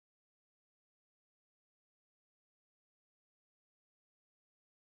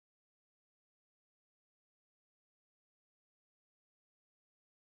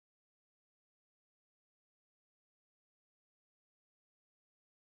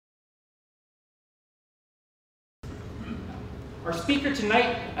Our speaker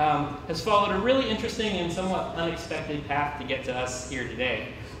tonight has followed a really interesting and somewhat unexpected path to get to us here today.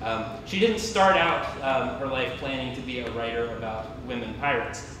 She didn't start out her life planning to be a writer about women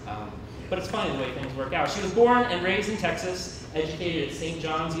pirates, but it's funny the way things work out. She was born and raised in Texas, educated at St.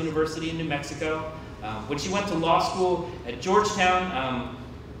 John's University in New Mexico. When she went to law school at Georgetown,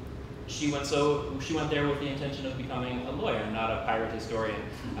 she went there with the intention of becoming a lawyer, not a pirate historian.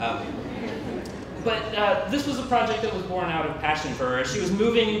 But this was a project that was born out of passion for her. She was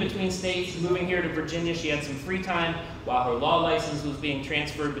moving between states, moving here to Virginia. She had some free time while her law license was being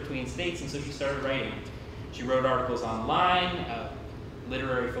transferred between states, and so she started writing. She wrote articles online.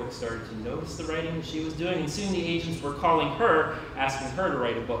 Literary folks started to notice the writing that she was doing, and soon the agents were calling her, asking her to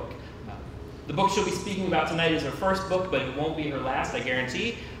write a book. The book she'll be speaking about tonight is her first book, but it won't be her last, I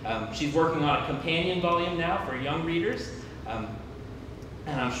guarantee. She's working on a companion volume now for young readers.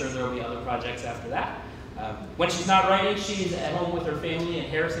 And I'm sure there will be other projects after that. When she's not writing, she's at home with her family in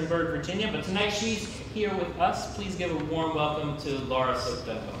Harrisonburg, Virginia. But tonight she's here with us. Please give a warm welcome to Laura Sook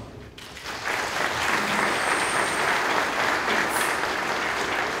Duncombe.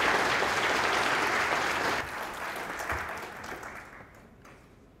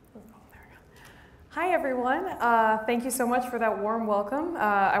 Hi everyone, thank you so much for that warm welcome.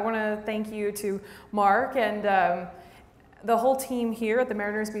 I want to thank you to Mark and the whole team here at the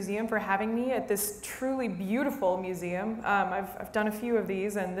Mariners Museum for having me at this truly beautiful museum. I've done a few of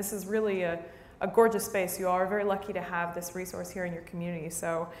these, and this is really a gorgeous space. You all are very lucky to have this resource here in your community.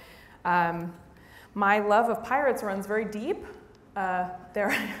 So my love of pirates runs very deep.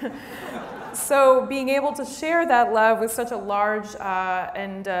 So being able to share that love with such a large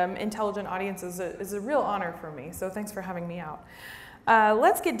and intelligent audience is a real honor for me. So thanks for having me out.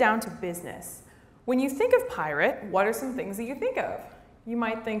 Let's get down to business. When you think of pirate, what are some things that you think of? You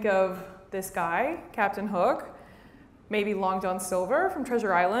might think of this guy, Captain Hook, maybe Long John Silver from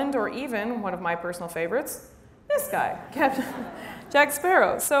Treasure Island, or even one of my personal favorites, this guy, Captain Jack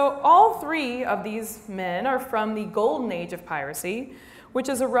Sparrow. So all three of these men are from the golden age of piracy, which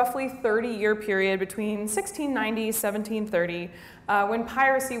is a roughly 30-year period between 1690 and 1730, when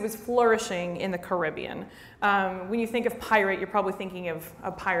piracy was flourishing in the Caribbean. When you think of pirate, you're probably thinking of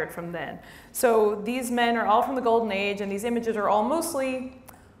a pirate from then. So these men are all from the golden age, and these images are all mostly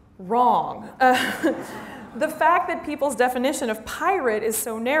wrong. The fact that people's definition of pirate is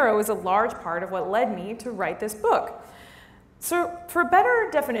so narrow is a large part of what led me to write this book. So for a better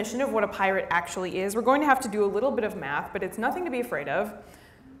definition of what a pirate actually is, we're going to have to do a little bit of math, but it's nothing to be afraid of.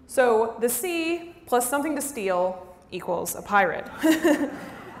 So the sea plus something to steal equals a pirate.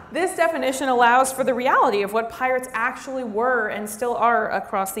 This definition allows for the reality of what pirates actually were and still are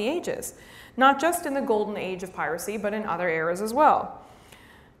across the ages, not just in the golden age of piracy, but in other eras as well.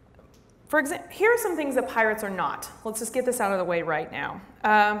 For example, here are some things that pirates are not. Let's just get this out of the way right now.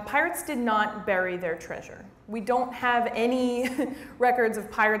 Pirates did not bury their treasure. We don't have any records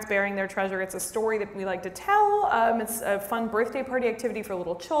of pirates burying their treasure. It's a story that we like to tell. It's a fun birthday party activity for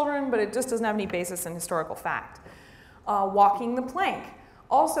little children, but it just doesn't have any basis in historical fact. Walking the plank.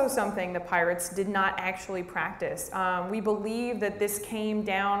 Also something that pirates did not actually practice. We believe that this came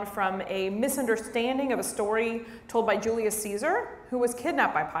down from a misunderstanding of a story told by Julius Caesar, who was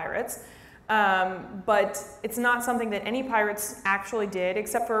kidnapped by pirates. But it's not something that any pirates actually did,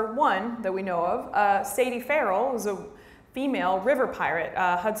 except for one that we know of. Sadie Farrell was a female river pirate,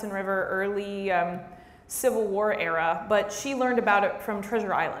 Hudson River, early Civil War era, but she learned about it from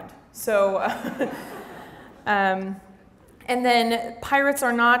Treasure Island. So. And then pirates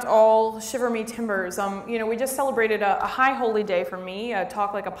are not all shiver me timbers. You know, we just celebrated a high holy day for me,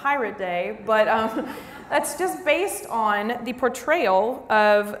 Talk Like a Pirate Day, but that's just based on the portrayal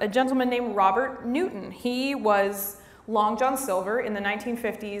of a gentleman named Robert Newton. He was Long John Silver in the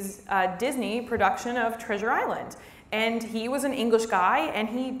 1950s Disney production of Treasure Island. And he was an English guy, and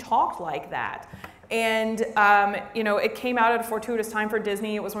he talked like that. And you know, it came out at a fortuitous time for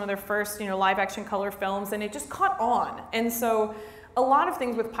Disney. It was one of their first, you know, live-action color films, and it just caught on. And so, a lot of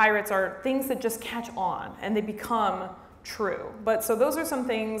things with pirates are things that just catch on, and they become true. But so those are some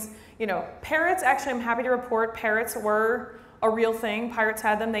things. You know, parrots. Actually, I'm happy to report parrots were a real thing. Pirates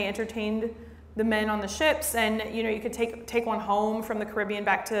had them. They entertained the men on the ships, and you know, you could take one home from the Caribbean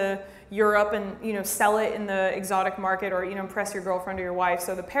back to Europe and, you know, sell it in the exotic market, or, you know, impress your girlfriend or your wife.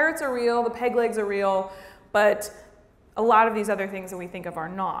 So the parrots are real, the peg legs are real, but a lot of these other things that we think of are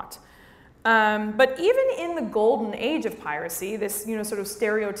not. But even in the golden age of piracy, this, you know, sort of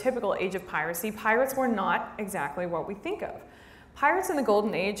stereotypical age of piracy, pirates were not exactly what we think of. Pirates in the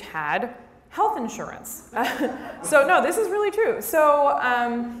golden age had health insurance. So no, this is really true. So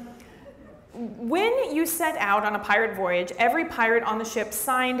when you set out on a pirate voyage, every pirate on the ship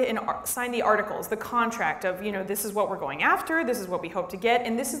signed the articles, the contract of, this is what we're going after, this is what we hope to get,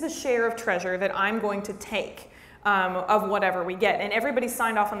 and this is the share of treasure that I'm going to take of whatever we get. And everybody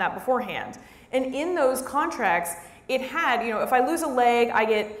signed off on that beforehand. And in those contracts, it had, if I lose a leg, I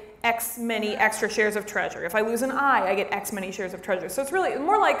get X many extra shares of treasure. If I lose an eye, I get X many shares of treasure. So it's really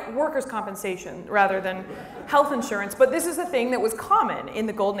more like workers' compensation rather than health insurance. But this is a thing that was common in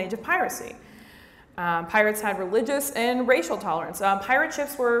the golden age of piracy. Pirates had religious and racial tolerance. Pirate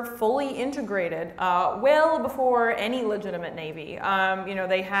ships were fully integrated well before any legitimate navy.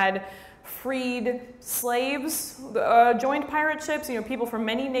 They had freed slaves joined pirate ships. People from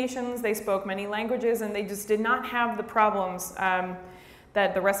many nations. They spoke many languages, and they just did not have the problems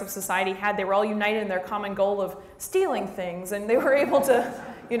that the rest of society had. They were all united in their common goal of stealing things, and they were able to,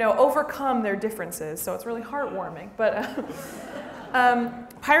 overcome their differences. So it's really heartwarming. But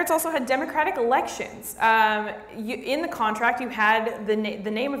pirates also had democratic elections. In the contract, you had the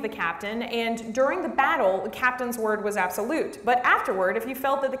name of the captain, and during the battle, the captain's word was absolute. But afterward, if you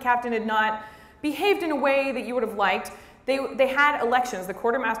felt that the captain had not behaved in a way that you would have liked, they had elections. The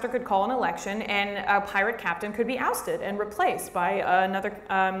quartermaster could call an election, and a pirate captain could be ousted and replaced by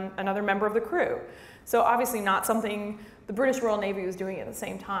another member of the crew. So obviously not something the British Royal Navy was doing at the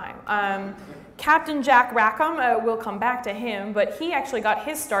same time. Captain Jack Rackham, we'll come back to him, but he actually got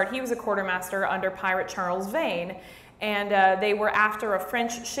his start. He was a quartermaster under pirate Charles Vane, and they were after a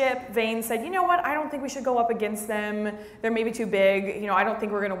French ship. Vane said, you know what, I don't think we should go up against them. They're maybe too big. I don't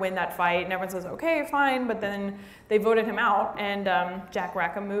think we're going to win that fight. And everyone says, okay, fine. But then they voted him out, and Jack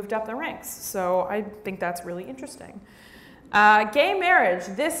Rackham moved up the ranks. So I think that's really interesting. Gay marriage.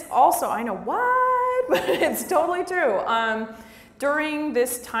 This also, I know, what? But it's totally true. During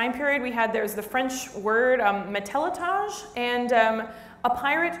this time period, there's the French word matelotage, and a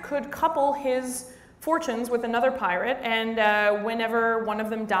pirate could couple his fortunes with another pirate, and whenever one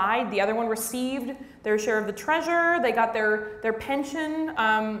of them died, the other one received their share of the treasure. They got their pension,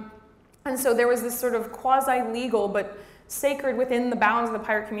 and so there was this sort of quasi-legal but sacred within the bounds of the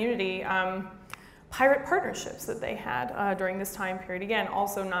pirate community pirate partnerships that they had during this time period. Again,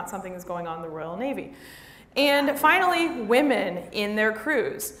 also not something that's going on in the Royal Navy. And finally, women in their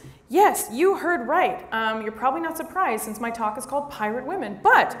crews. Yes, you heard right. You're probably not surprised since my talk is called Pirate Women,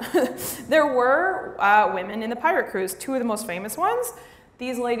 but there were women in the pirate crews. Two of the most famous ones,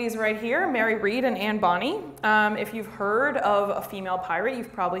 these ladies right here, Mary Read and Anne Bonny. If you've heard of a female pirate,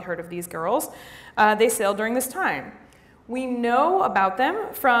 you've probably heard of these girls. They sailed during this time. We know about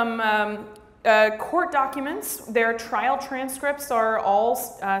them from court documents. Their trial transcripts are all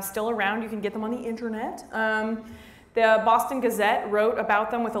still around. You can get them on the internet. The Boston Gazette wrote about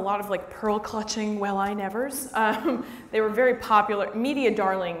them with a lot of pearl-clutching well-I-nevers. They were very popular, media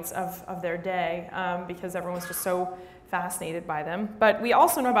darlings of their day because everyone was just so fascinated by them. But we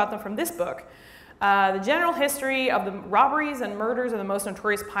also know about them from this book, The General History of the Robberies and Murders of the Most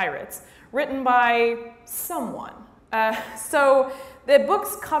Notorious Pirates, written by someone. So the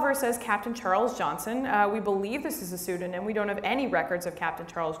book's cover says Captain Charles Johnson. We believe this is a pseudonym. We don't have any records of Captain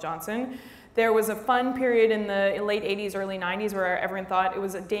Charles Johnson. There was a fun period in the late 80s, early 90s where everyone thought it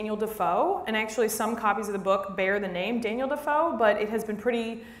was a Daniel Defoe, and actually some copies of the book bear the name Daniel Defoe, but it has been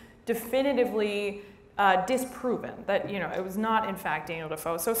pretty definitively disproven that it was not in fact Daniel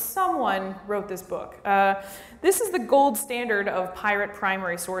Defoe. So someone wrote this book. This is the gold standard of pirate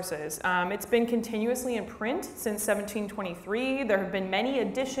primary sources. It's been continuously in print since 1723. There have been many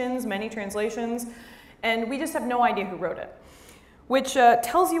editions, many translations, and we just have no idea who wrote it, which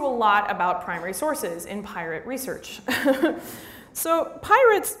tells you a lot about primary sources in pirate research. So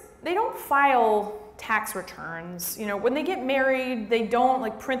pirates, they don't file tax returns. When they get married, they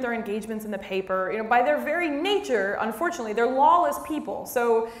don't print their engagements in the paper. By their very nature, unfortunately, they're lawless people,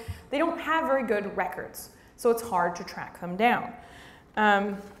 so they don't have very good records. So it's hard to track them down.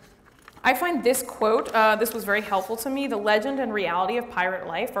 I find this quote, this was very helpful to me: "The legend and reality of pirate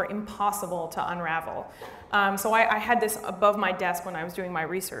life are impossible to unravel." So I had this above my desk when I was doing my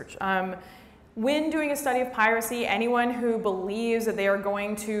research. When doing a study of piracy, anyone who believes that they are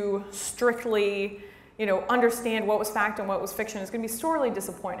going to strictly understand what was fact and what was fiction is going to be sorely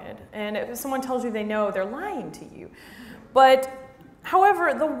disappointed. And if someone tells you they know, they're lying to you. But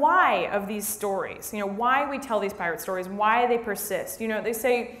however, the why of these stories, why we tell these pirate stories, why they persist. They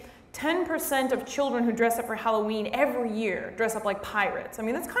say 10% of children who dress up for Halloween every year dress up like pirates. I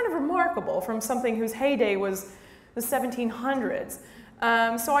mean, that's kind of remarkable from something whose heyday was the 1700s.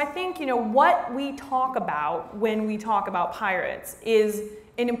 So I think, what we talk about when we talk about pirates is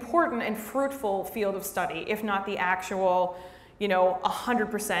an important and fruitful field of study, if not the actual,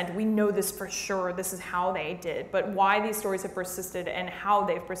 100%, we know this for sure, this is how they did, but why these stories have persisted and how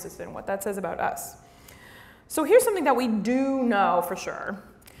they've persisted and what that says about us. So here's something that we do know for sure.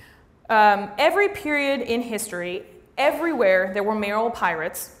 Every period in history, everywhere there were male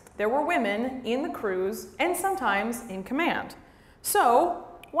pirates, there were women in the crews and sometimes in command. So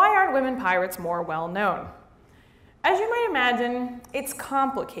why aren't women pirates more well known? As you might imagine, it's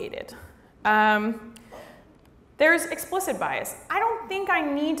complicated. There's explicit bias. I don't think I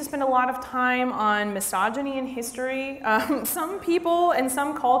need to spend a lot of time on misogyny in history. Some people and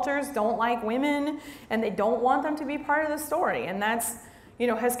some cultures don't like women and they don't want them to be part of the story, and that's,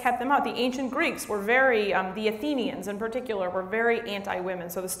 has kept them out. The ancient Greeks were very, the Athenians in particular, were very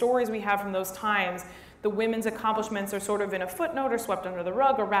anti-women. So the stories we have from those times, the women's accomplishments are sort of in a footnote or swept under the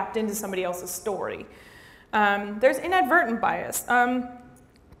rug or wrapped into somebody else's story. There's inadvertent bias.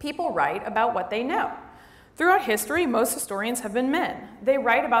 People write about what they know. Throughout history, most historians have been men. They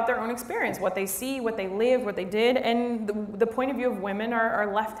write about their own experience, what they see, what they lived, what they did, and the point of view of women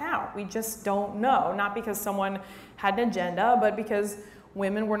are left out. We just don't know, not because someone had an agenda, but because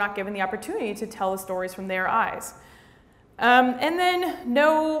women were not given the opportunity to tell the stories from their eyes. And then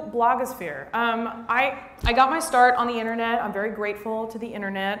no blogosphere. I got my start on the internet. I'm very grateful to the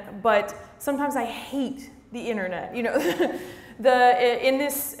internet, but sometimes I hate the internet. In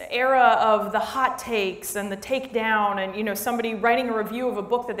this era of the hot takes and the takedown and somebody writing a review of a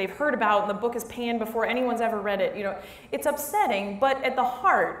book that they've heard about and the book is panned before anyone's ever read it, it's upsetting, but at the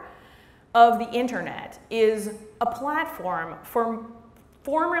heart of the internet is a platform for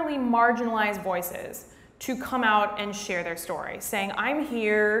formerly marginalized voices to come out and share their story, saying, I'm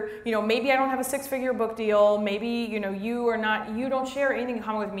here, maybe I don't have a six-figure book deal, maybe you don't share anything in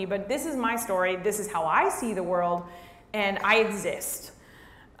common with me, but this is my story, this is how I see the world, and I exist,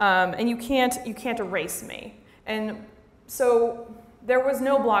 and you can't erase me. And so there was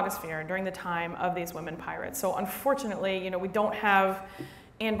no blogosphere during the time of these women pirates. So unfortunately, we don't have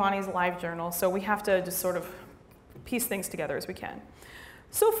Anne Bonny's live journal, so we have to just sort of piece things together as we can.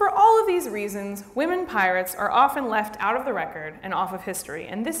 So for all of these reasons, women pirates are often left out of the record and off of history,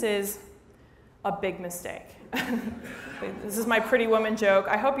 and this is a big mistake. This is my Pretty Woman joke.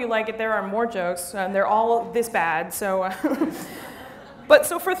 I hope you like it. There are more jokes, and they're all this bad. So,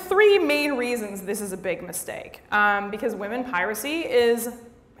 so for three main reasons, this is a big mistake. Because women piracy is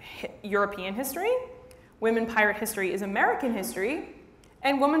European history, women pirate history is American history,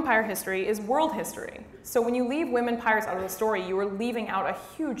 and women pirate history is world history. So when you leave women pirates out of the story, you are leaving out a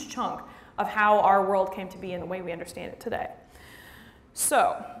huge chunk of how our world came to be and the way we understand it today.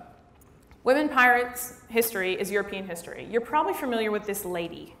 So, women pirates history is European history. You're probably familiar with this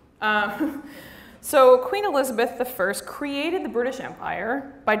lady. So Queen Elizabeth I created the British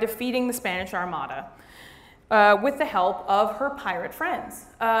Empire by defeating the Spanish Armada with the help of her pirate friends.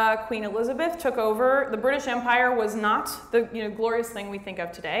 Queen Elizabeth took over. The British Empire was not the glorious thing we think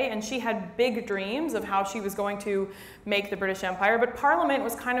of today, and she had big dreams of how she was going to make the British Empire, but Parliament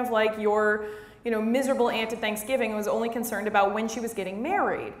was kind of like your miserable aunt at Thanksgiving and was only concerned about when she was getting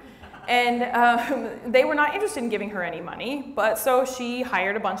married. And they were not interested in giving her any money, but so she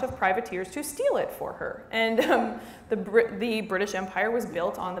hired a bunch of privateers to steal it for her. And the British Empire was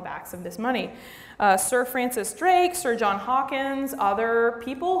built on the backs of this money. Sir Francis Drake, Sir John Hawkins, other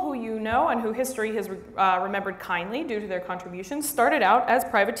people who you know and who history has remembered kindly due to their contributions, started out as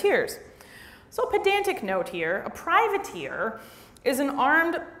privateers. So a pedantic note here, a privateer is an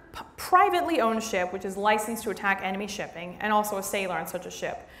armed, privately owned ship which is licensed to attack enemy shipping, and also a sailor on such a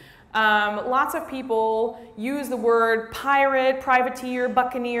ship. Lots of people use the word pirate, privateer,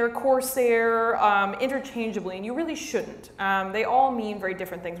 buccaneer, corsair interchangeably, and you really shouldn't. They all mean very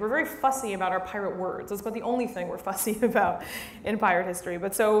different things. We're very fussy about our pirate words. That's about the only thing we're fussy about in pirate history.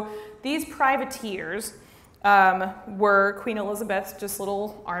 But so these privateers were Queen Elizabeth's just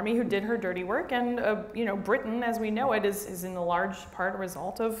little army who did her dirty work, and Britain, as we know it, is in a large part a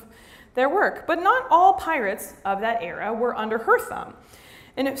result of their work. But not all pirates of that era were under her thumb.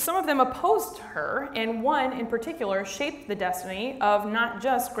 And some of them opposed her, and one in particular shaped the destiny of not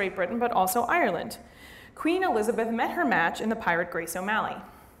just Great Britain, but also Ireland. Queen Elizabeth met her match in the pirate Grace O'Malley.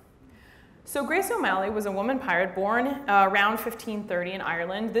 So Grace O'Malley was a woman pirate born around 1530 in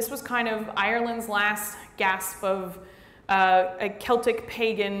Ireland. This was kind of Ireland's last gasp of a Celtic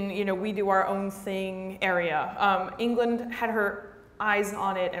pagan, we do our own thing area. England had her eyes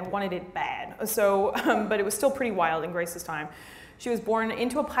on it and wanted it bad. So, but it was still pretty wild in Grace's time. She was born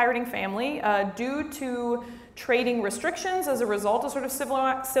into a pirating family due to trading restrictions as a result of sort of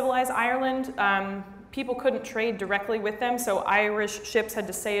civilized Ireland. people couldn't trade directly with them, so Irish ships had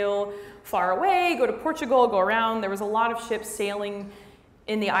to sail far away, go to Portugal, go around. There was a lot of ships sailing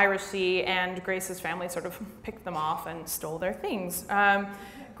in the Irish Sea, and Grace's family sort of picked them off and stole their things.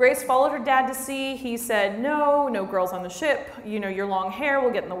 Grace followed her dad to sea. He said, no girls on the ship. You know, your long hair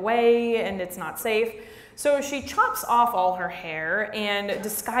will get in the way and it's not safe. So she chops off all her hair and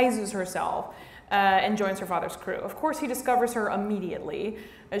disguises herself and joins her father's crew. Of course, he discovers her immediately.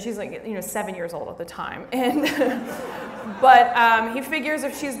 She's like, 7 years old at the time. And but he figures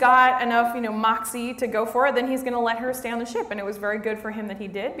if she's got enough, moxie to go for it, then he's going to let her stay on the ship. And it was very good for him that he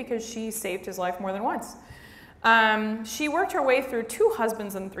did, because she saved his life more than once. She worked her way through 2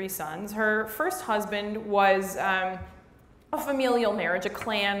 husbands and 3 sons. Her first husband was a familial marriage, a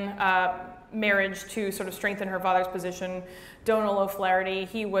clan marriage to sort of strengthen her father's position. Donal O'Flaherty,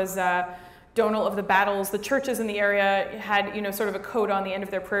 he was Donal of the battles. The churches in the area had, sort of a code on the end of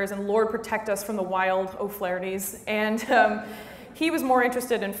their prayers, and Lord protect us from the wild O'Flahertys. And he was more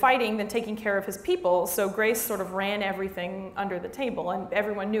interested in fighting than taking care of his people, so Grace sort of ran everything under the table, and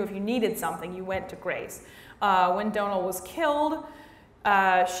everyone knew if you needed something, you went to Grace. When Donal was killed,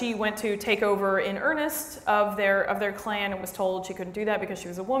 she went to take over in earnest of their clan and was told she couldn't do that because she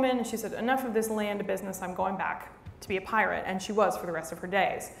was a woman. And she said, enough of this land business, I'm going back to be a pirate. And she was for the rest of her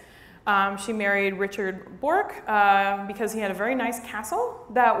days. She married Richard Bourke because he had a very nice castle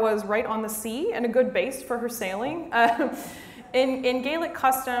that was right on the sea and a good base for her sailing. In Gaelic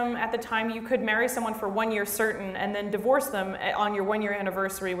custom at the time, you could marry someone for 1 year certain and then divorce them on your 1 year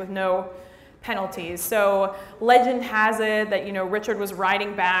anniversary with no penalties. So legend has it that, Richard was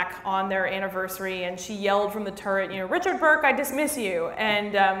riding back on their anniversary and she yelled from the turret, Richard Bourke, I dismiss you.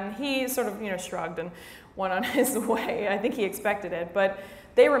 And he sort of, shrugged and went on his way. I think he expected it, but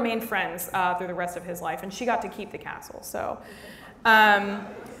they remained friends through the rest of his life, and she got to keep the castle.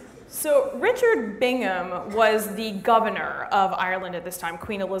 So Richard Bingham was the governor of Ireland at this time,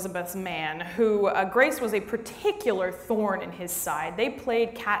 Queen Elizabeth's man, who Grace was a particular thorn in his side. They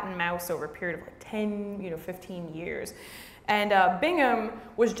played cat and mouse over a period of like 10, 15 years. And Bingham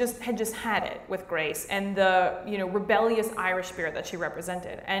had just had it with Grace and the rebellious Irish spirit that she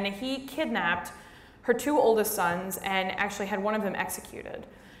represented. And he kidnapped her 2 oldest sons and actually had one of them executed.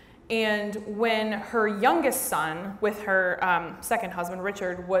 And when her youngest son, with her second husband,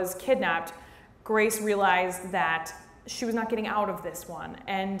 Richard, was kidnapped, Grace realized that she was not getting out of this one.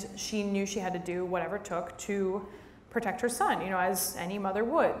 And she knew she had to do whatever it took to protect her son, as any mother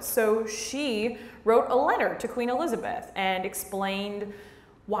would. So she wrote a letter to Queen Elizabeth and explained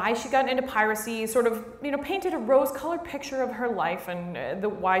why she got into piracy, sort of, painted a rose-colored picture of her life and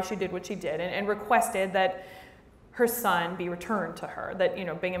why she did what she did, and requested that her son be returned to her, that,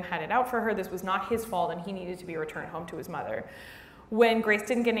 Bingham had it out for her, this was not his fault, and he needed to be returned home to his mother. When Grace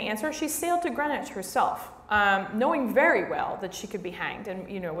didn't get an answer, she sailed to Greenwich herself, knowing very well that she could be hanged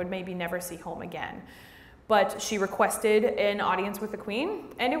and, would maybe never see home again. But she requested an audience with the Queen,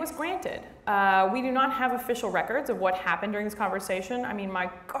 and it was granted. We do not have official records of what happened during this conversation. I mean, my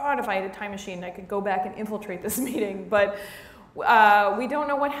God, if I had a time machine, I could go back and infiltrate this meeting. But we don't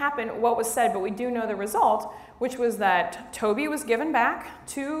know what happened, what was said, but we do know the result, which was that Toby was given back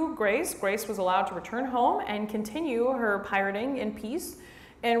to Grace. Grace was allowed to return home and continue her pirating in peace.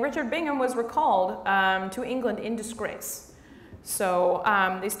 And Richard Bingham was recalled to England in disgrace. So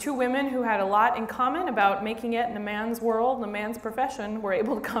these 2 women who had a lot in common about making it in the man's world, in the man's profession, were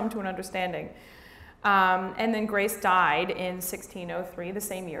able to come to an understanding. And then Grace died in 1603, the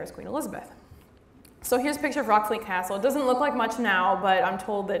same year as Queen Elizabeth. So here's a picture of Rockfleet Castle. It doesn't look like much now, but I'm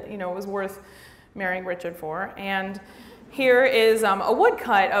told that it was worth marrying Richard for. And here is a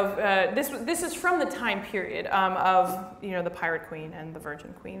woodcut of, this is from the time period of the Pirate Queen and the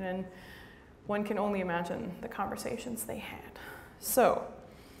Virgin Queen, and one can only imagine the conversations they had. So,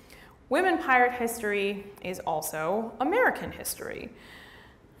 women pirate history is also American history.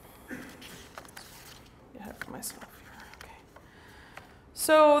 Ahead of myself here. Okay.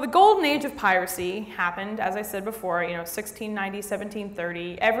 So the golden age of piracy happened, as I said before, 1690,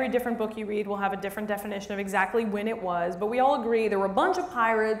 1730. Every different book you read will have a different definition of exactly when it was, but we all agree there were a bunch of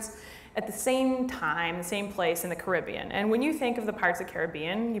pirates at the same time, the same place in the Caribbean. And when you think of the Pirates of the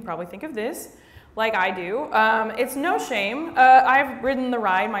Caribbean, you probably think of this, like I do. It's no shame. I've ridden the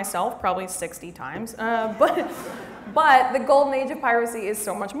ride myself probably 60 times, but the golden age of piracy is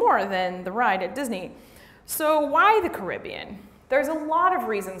so much more than the ride at Disney. So why the Caribbean? There's a lot of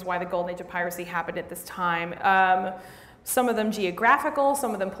reasons why the golden age of piracy happened at this time. Some of them geographical,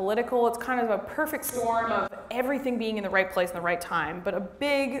 some of them political. It's kind of a perfect storm of everything being in the right place in the right time. But a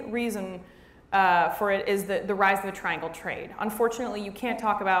big reason for it is the rise of the triangle trade. Unfortunately, you can't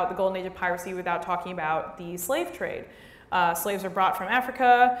talk about the golden age of piracy without talking about the slave trade. Slaves were brought from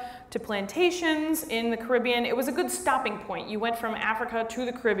Africa to plantations in the Caribbean. It was a good stopping point. You went from Africa to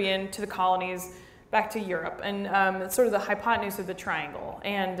the Caribbean to the colonies, back to Europe, and it's sort of the hypotenuse of the triangle.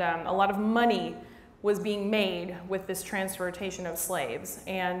 And a lot of money was being made with this transportation of slaves.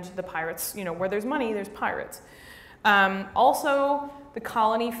 And the pirates, where there's money, there's pirates. Also, the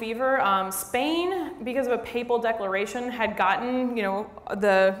colony fever. Spain, because of a papal declaration, had gotten,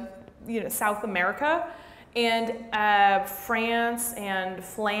 South America. And France and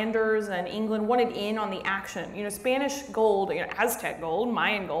Flanders and England wanted in on the action. Spanish gold, Aztec gold,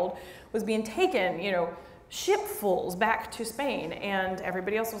 Mayan gold was being taken, shipfuls back to Spain. And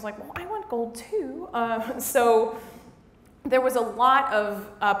everybody else was like, well, I want gold too. So there was a lot of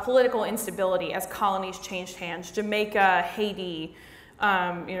political instability as colonies changed hands. Jamaica, Haiti,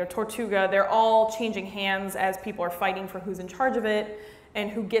 Tortuga, they're all changing hands as people are fighting for who's in charge of it and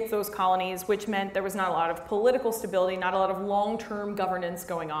who gets those colonies, which meant there was not a lot of political stability, not a lot of long-term governance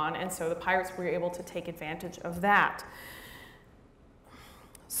going on, and so the pirates were able to take advantage of that.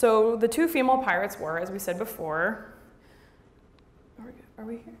 So the two female pirates were, as we said before, are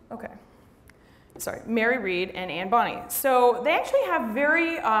we here? Okay. Sorry, Mary Read and Anne Bonny. So they actually have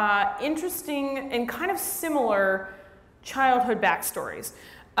very interesting and kind of similar childhood backstories.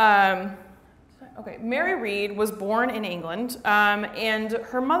 Okay, Mary Read was born in England, and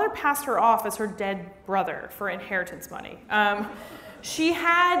her mother passed her off as her dead brother for inheritance money. She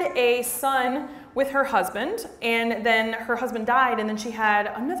had a son with her husband, and then her husband died, and then she had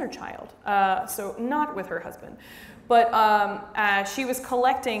another child, so not with her husband. But she was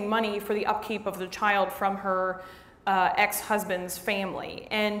collecting money for the upkeep of the child from her ex-husband's family.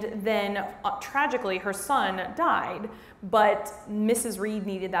 And then, tragically, her son died, but Mrs. Read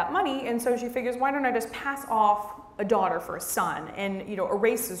needed that money, and so she figures, why don't I just pass off a daughter for a son, and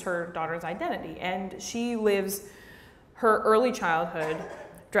erases her daughter's identity. And she lives her early childhood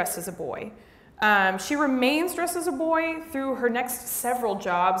dressed as a boy. She remains dressed as a boy through her next several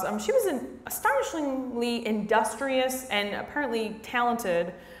jobs. She was an astonishingly industrious and apparently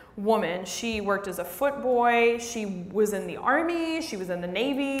talented woman. She worked as a footboy. She was in the army. She was in the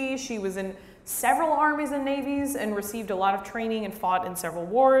Navy. She was in several armies and navies and received a lot of training and fought in several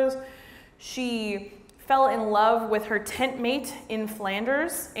wars. She fell in love with her tent mate in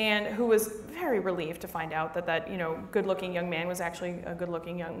Flanders, and who was very relieved to find out that good-looking young man was actually a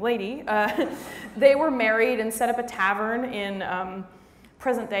good-looking young lady. They were married and set up a tavern in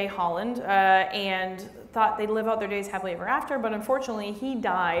present-day Holland, and thought they'd live out their days happily ever after, but unfortunately he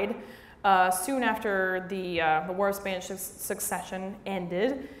died soon after the War of Spanish Succession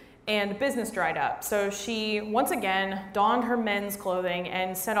ended, and business dried up. So she once again donned her men's clothing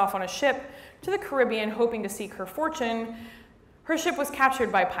and set off on a ship to the Caribbean, hoping to seek her fortune. Her ship was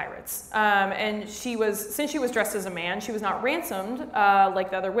captured by pirates, and since she was dressed as a man, she was not ransomed like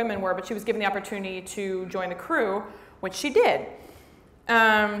the other women were, but she was given the opportunity to join the crew, which she did.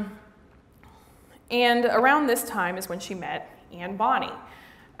 And around this time is when she met Anne Bonny.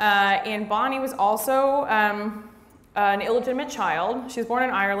 Anne Bonny was also an illegitimate child. She was born in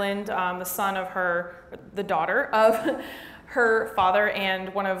Ireland, the daughter of her father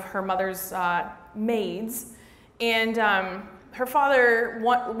and one of her mother's maids. And her father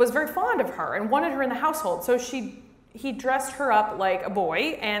was very fond of her and wanted her in the household. So he dressed her up like a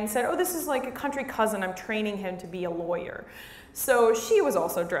boy and said, oh, this is like a country cousin. I'm training him to be a lawyer. So she was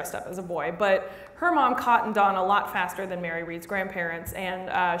also dressed up as a boy, but her mom cottoned on a lot faster than Mary Read's grandparents,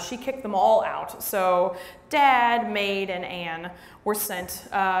 and she kicked them all out. So Dad, Maid, and Anne were sent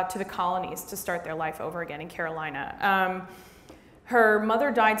to the colonies to start their life over again in Carolina. Her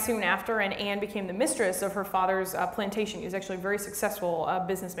mother died soon after, and Anne became the mistress of her father's plantation. He was actually a very successful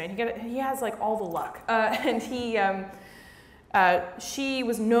businessman. He has like all the luck, and she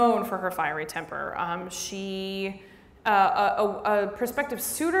was known for her fiery temper. A prospective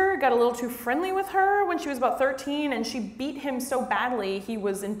suitor got a little too friendly with her when she was about 13, and she beat him so badly he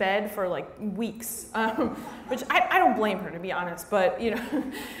was in bed for like weeks, which I don't blame her, to be honest, but there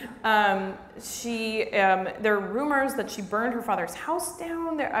are rumors that she burned her father's house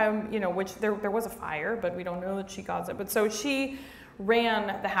down, which there was a fire, but we don't know that she caused it. But so she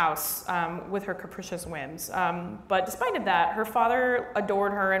ran the house with her capricious whims. But despite that, her father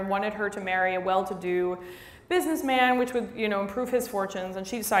adored her and wanted her to marry a well-to-do businessman, which would, improve his fortunes, and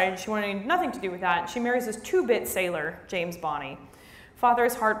she decided she wanted nothing to do with that. She marries this two-bit sailor, James Bonny. Father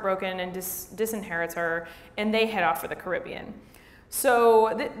is heartbroken and disinherits her, and they head off for the Caribbean.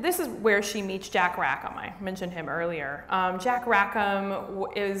 So this is where she meets Jack Rackham. I mentioned him earlier. Jack Rackham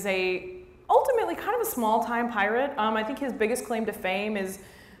is a ultimately kind of a small-time pirate. I think his biggest claim to fame is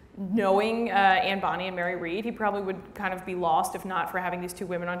knowing Anne Bonny and Mary Read. He probably would kind of be lost if not for having these two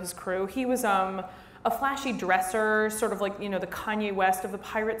women on his crew. He was a flashy dresser, sort of like, the Kanye West of the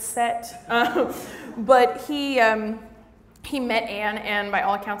pirate set. But he met Anne and by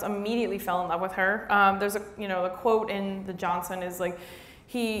all accounts immediately fell in love with her. There's a quote in the Johnson is like,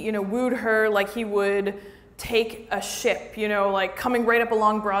 he, wooed her like he would take a ship, like coming right up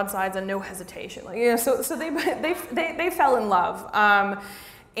along broadsides and no hesitation. Like, so they fell in love.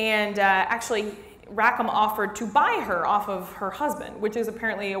 Actually, Rackham offered to buy her off of her husband, which is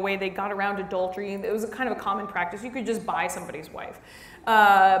apparently a way they got around adultery. It was a kind of a common practice. You could just buy somebody's wife.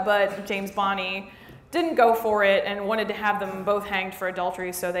 But James Bonny didn't go for it and wanted to have them both hanged for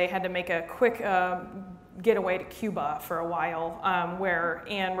adultery, so they had to make a quick getaway to Cuba for a while, where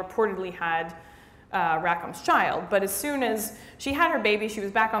Anne reportedly had Rackham's child. But as soon as she had her baby, she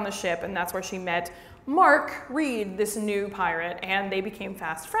was back on the ship, and that's where she met Mark Read, this new pirate, and they became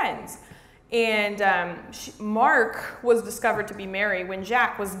fast friends. And Mark was discovered to be married when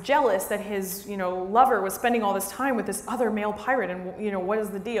Jack was jealous that his, lover was spending all this time with this other male pirate, and what is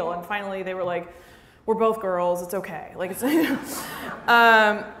the deal? And finally, they were like, "We're both girls. It's okay." Like, it's, so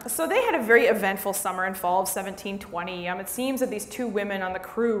they had a very eventful summer and fall of 1720. It seems that these two women on the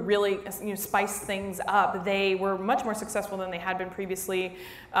crew really, spiced things up. They were much more successful than they had been previously.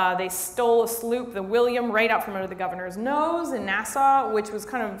 They stole a sloop, the William, right out from under the governor's nose in Nassau, which was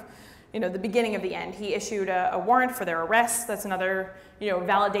kind of, the beginning of the end. He issued a warrant for their arrest. That's another,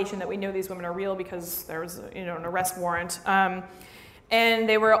 validation that we know these women are real because there was, an arrest warrant. And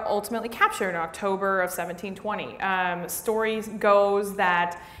they were ultimately captured in October of 1720. Story goes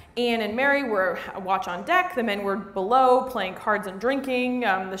that Anne and Mary were watch on deck. The men were below playing cards and drinking.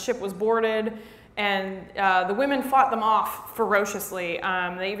 The ship was boarded, and the women fought them off ferociously.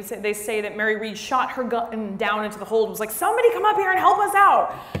 They say that Mary Read shot her gun down into the hold. It was like, "Somebody come up here and help us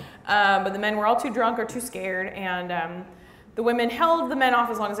out." But the men were all too drunk or too scared, and the women held the men off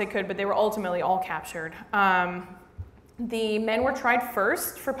as long as they could, but they were ultimately all captured. The men were tried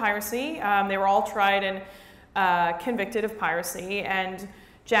first for piracy. They were all tried and convicted of piracy, and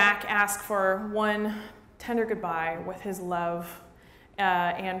Jack asked for one tender goodbye with his love,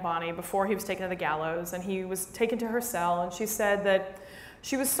 Anne Bonny, before he was taken to the gallows, and he was taken to her cell, and she said that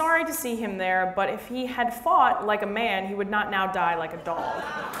she was sorry to see him there, but if he had fought like a man, he would not now die like a dog.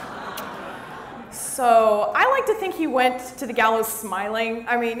 So I like to think he went to the gallows smiling.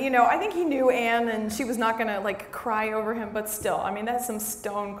 I mean, I think he knew Anne and she was not gonna like cry over him, but still, I mean, that's some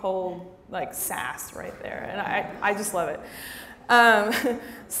stone cold like sass right there, and I just love it.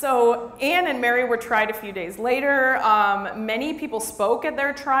 So Anne and Mary were tried a few days later. Many people spoke at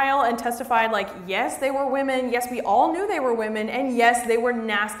their trial and testified like, yes, they were women, yes, we all knew they were women, and yes, they were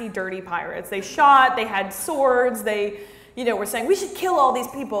nasty, dirty pirates. They shot, they had swords, they, were saying, "We should kill all these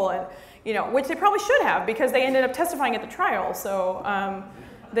people," and which they probably should have because they ended up testifying at the trial. So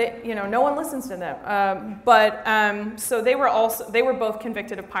no one listens to them. So they were both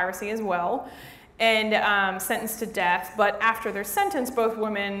convicted of piracy as well, and sentenced to death. But after their sentence, both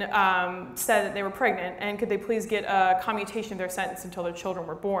women said that they were pregnant, and could they please get a commutation of their sentence until their children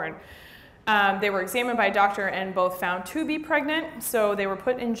were born. They were examined by a doctor and both found to be pregnant, so they were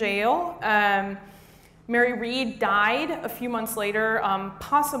put in jail. Mary Read died a few months later,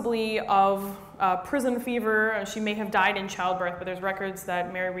 possibly of prison fever. She may have died in childbirth, but there's records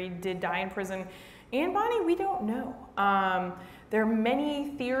that Mary Read did die in prison. Anne Bonny, we don't know. There are many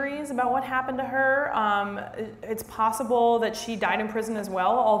theories about what happened to her. It's possible that she died in prison as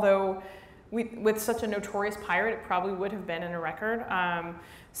well, although with such a notorious pirate, it probably would have been in a record.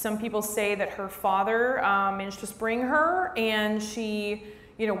 Some people say that her father managed to spring her, and she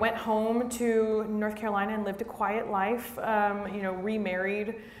went home to North Carolina and lived a quiet life,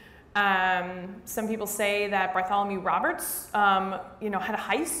 remarried. Some people say that Bartholomew Roberts, had a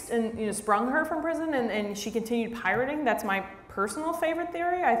heist and, sprung her from prison, and she continued pirating. That's my personal favorite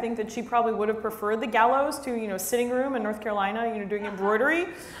theory. I think that she probably would have preferred the gallows to, sitting room in North Carolina, doing embroidery.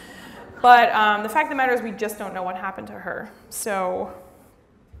 But the fact of the matter is we just don't know what happened to her. So,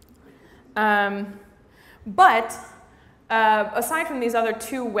 aside from these other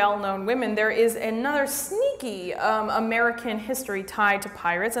two well-known women, there is another sneaky American history tied to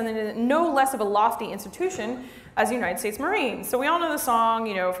pirates, and then no less of a lofty institution as the United States Marines. So we all know the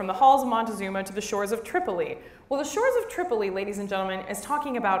song, from the halls of Montezuma to the shores of Tripoli. Well, the shores of Tripoli, ladies and gentlemen, is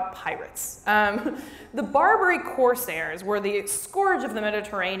talking about pirates. The Barbary corsairs were the scourge of the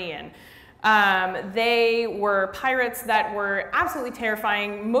Mediterranean. They were pirates that were absolutely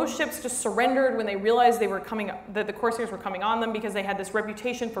terrifying. Most ships just surrendered when they realized that the Corsairs were coming on them, because they had this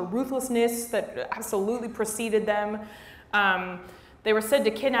reputation for ruthlessness that absolutely preceded them. They were said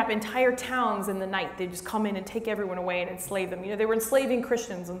to kidnap entire towns in the night. They'd just come in and take everyone away and enslave them. They were enslaving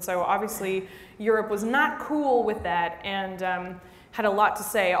Christians, and so obviously Europe was not cool with that, and had a lot to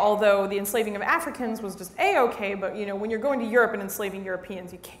say, although the enslaving of Africans was just A-okay, but when you're going to Europe and enslaving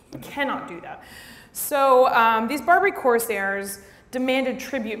Europeans, you cannot do that. So these Barbary Corsairs demanded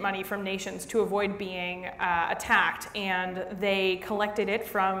tribute money from nations to avoid being attacked, and they collected it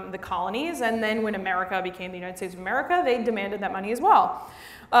from the colonies, and then when America became the United States of America, they demanded that money as well.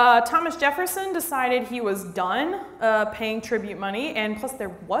 Thomas Jefferson decided he was done paying tribute money, and plus there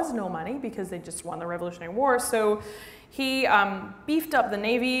was no money because they just won the Revolutionary War, so he beefed up the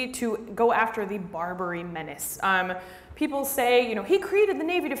Navy to go after the Barbary menace. People say, he created the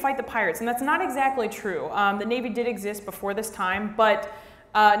Navy to fight the pirates, and that's not exactly true. The Navy did exist before this time, but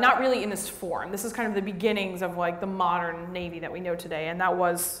not really in this form. This is kind of the beginnings of the modern Navy that we know today, and that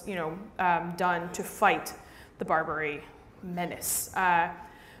was, done to fight the Barbary menace.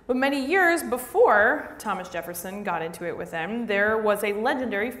 But many years before Thomas Jefferson got into it with them, there was a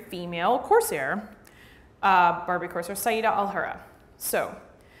legendary female Corsair, Barbary Corsair, Sayida al-Hurra. So,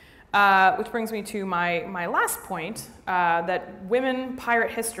 which brings me to my last point, that women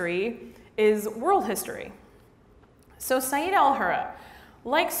pirate history is world history. So Sayida al-Hurra,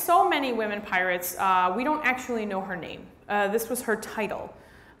 like so many women pirates, we don't actually know her name. This was her title.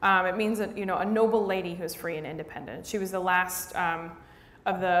 It means that, a noble lady who is free and independent. She was the last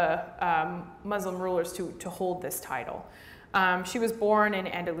of the Muslim rulers to hold this title. She was born in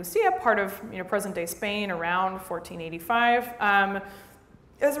Andalusia, part of present-day Spain, around 1485.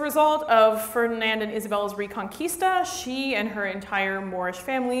 As a result of Ferdinand and Isabella's Reconquista, she and her entire Moorish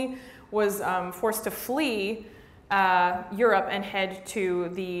family was forced to flee Europe and head to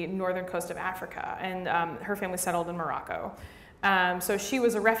the northern coast of Africa, and her family settled in Morocco. So she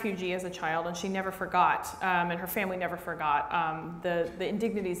was a refugee as a child, and she never forgot, and her family never forgot the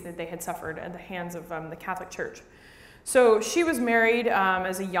indignities that they had suffered at the hands of the Catholic Church. So she was married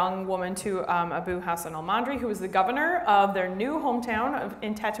as a young woman to Abu Hassan al-Mandri, who was the governor of their new hometown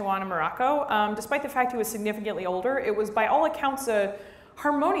in Tetuan in Morocco. Despite the fact he was significantly older, it was by all accounts a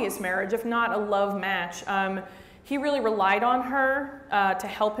harmonious marriage, if not a love match. He really relied on her to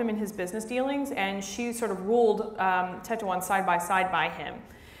help him in his business dealings, and she sort of ruled Tetuan side by him.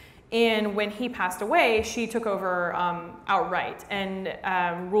 And when he passed away, she took over outright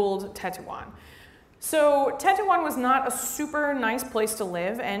and ruled Tetuan. So Tetuan was not a super nice place to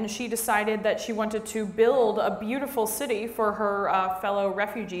live, and she decided that she wanted to build a beautiful city for her fellow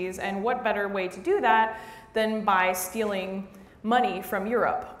refugees, and what better way to do that than by stealing money from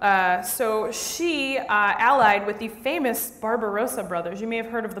Europe. So she allied with the famous Barbarossa brothers. You may have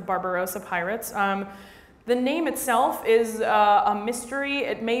heard of the Barbarossa pirates. The name itself is a mystery.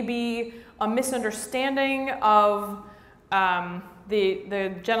 It may be a misunderstanding of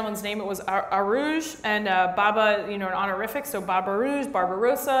the gentleman's name. It was Arouge, and Baba, an honorific, so Barbarouge,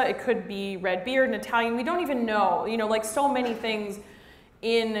 Barbarossa. It could be Redbeard in Italian. We don't even know. Like so many things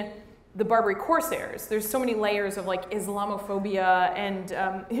in the Barbary Corsairs, there's so many layers of Islamophobia and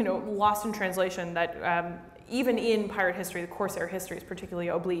lost in translation that even in pirate history, the Corsair history is particularly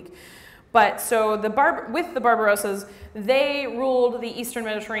oblique. But so with the Barbarossas, they ruled the Eastern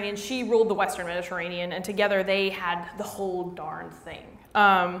Mediterranean, she ruled the Western Mediterranean, and together they had the whole darn thing.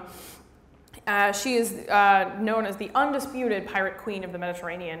 She is known as the undisputed pirate queen of the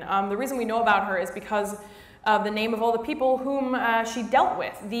Mediterranean. The reason we know about her is because of the name of all the people whom she dealt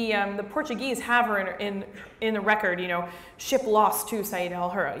with. The Portuguese have her in the record, ship lost to Sayida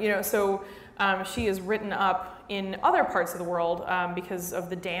al-Hurra, so she is written up in other parts of the world because of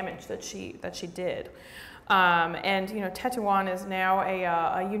the damage that she did. And Tetuan is now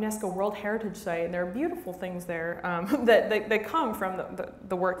a UNESCO World Heritage Site, and there are beautiful things there that come from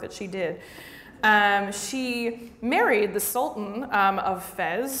the work that she did. She married the Sultan of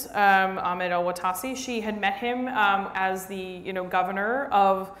Fez, Ahmed al-Watasi. She had met him as the governor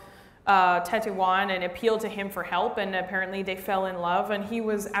of Tetuan and appealed to him for help, and apparently they fell in love, and he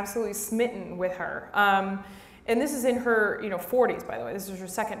was absolutely smitten with her. And this is in her 40s, by the way. This is her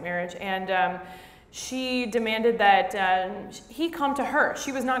second marriage, and she demanded that he come to her.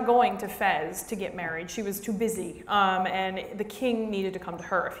 She was not going to Fez to get married. She was too busy, and the king needed to come to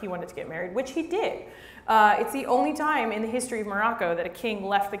her if he wanted to get married, which he did. It's the only time in the history of Morocco that a king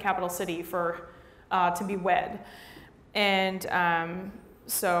left the capital city to be wed. And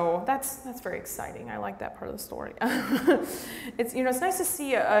So that's very exciting. I like that part of the story. It's it's nice to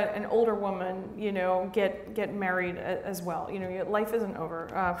see an older woman get married as well. Life isn't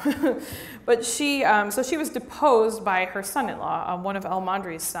over. But she so she was deposed by her son-in-law, one of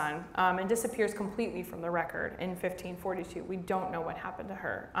El-Madri's son, and disappears completely from the record in 1542. We don't know what happened to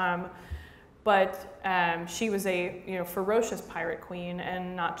her. But she was a ferocious pirate queen,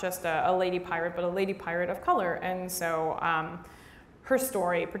 and not just a lady pirate, but a lady pirate of color. And so her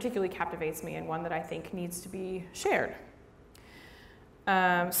story particularly captivates me, and one that I think needs to be shared.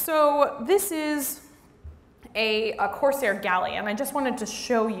 So this is a Corsair galley, and I just wanted to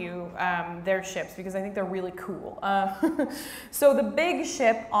show you their ships because I think they're really cool. So the big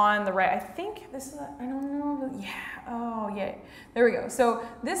ship on the right, I think this is, I don't know, yeah, oh yeah, there we go. So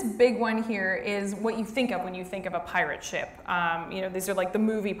this big one here is what you think of when you think of a pirate ship. These are like the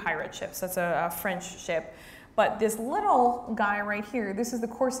movie pirate ships. That's a French ship. But this little guy right here, this is the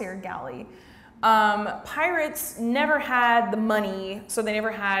Corsair galley. Pirates never had the money, so they never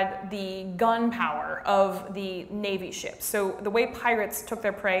had the gun power of the Navy ships. So the way pirates took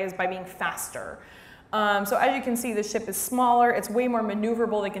their prey is by being faster. So as you can see, the ship is smaller, it's way more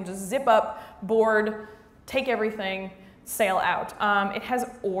maneuverable. They can just zip up, board, take everything, sail out. It has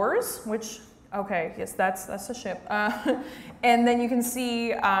oars, which, okay, yes, that's the ship. And then you can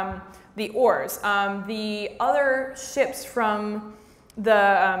see the oars. The other ships from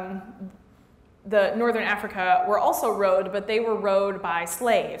the Northern Africa were also rowed, but they were rowed by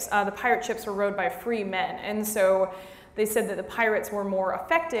slaves. The pirate ships were rowed by free men, and so they said that the pirates were more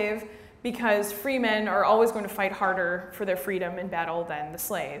effective because free men are always going to fight harder for their freedom in battle than the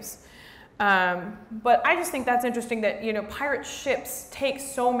slaves. But I just think that's interesting that pirate ships take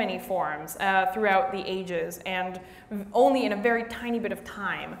so many forms throughout the ages, and only in a very tiny bit of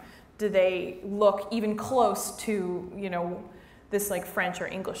time do they look even close to this like French or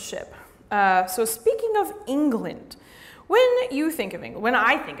English ship. So speaking of England, when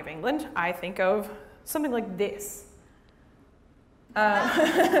I think of England, I think of something like this.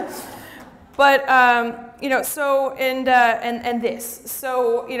 But so and this.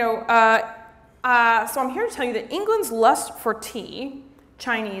 So so I'm here to tell you that England's lust for tea,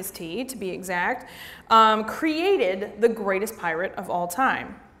 Chinese tea to be exact, created the greatest pirate of all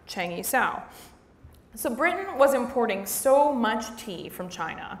time, Chiang Yi-sao. So Britain was importing so much tea from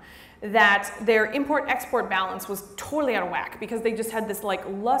China that their import-export balance was totally out of whack because they just had this like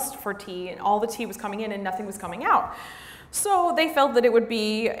lust for tea, and all the tea was coming in and nothing was coming out. So they felt that it would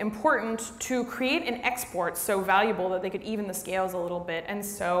be important to create an export so valuable that they could even the scales a little bit, and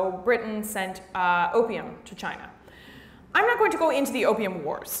so Britain sent opium to China. I'm not going to go into the Opium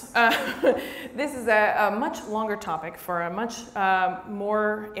Wars. This is a much longer topic for a much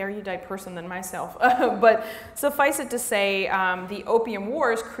more erudite person than myself. But suffice it to say, the Opium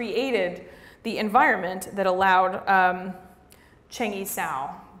Wars created the environment that allowed Chiang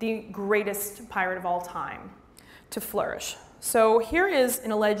Yi-sao, the greatest pirate of all time, to flourish. So here is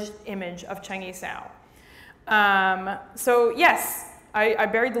an alleged image of Chiang Yi-sao. So yes, I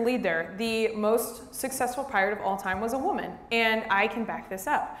buried the lead there. The most successful pirate of all time was a woman, and I can back this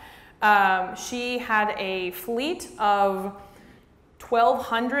up. She had a fleet of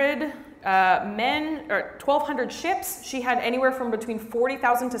 1,200 men, or 1,200 ships. She had anywhere from between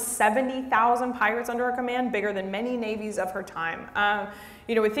 40,000 to 70,000 pirates under her command, bigger than many navies of her time.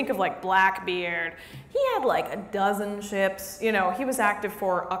 We think of like Blackbeard. He had like a dozen ships. He was active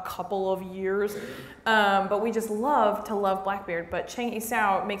for a couple of years, but we just love Blackbeard. But Chiang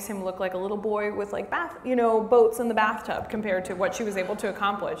Yi-sao makes him look like a little boy with like boats in the bathtub compared to what she was able to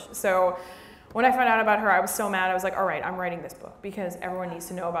accomplish. So when I found out about her, I was so mad. I was like, all right, I'm writing this book because everyone needs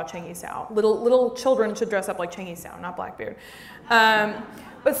to know about Chiang Yi-sao. Little children should dress up like Chiang Yi-sao, not Blackbeard.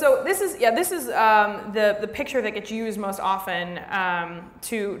 But so this is the picture that gets used most often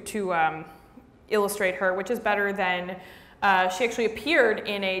to illustrate her, which is better than she actually appeared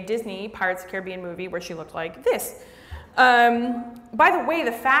in a Disney Pirates of the Caribbean movie where she looked like this. By the way,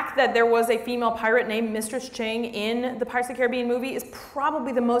 the fact that there was a female pirate named Mistress Ching in the Pirates of the Caribbean movie is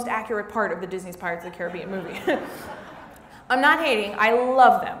probably the most accurate part of the Disney's Pirates of the Caribbean movie. I'm not hating, I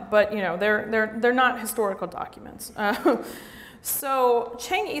love them, but they're not historical documents. So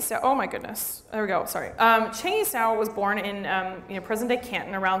Chiang Yi-sao, oh my goodness, there we go, sorry. Chiang Yi-sao was born in present-day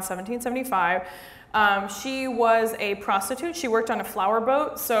Canton around 1775. She was a prostitute. She worked on a flower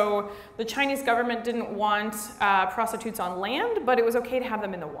boat, so the Chinese government didn't want prostitutes on land, but it was okay to have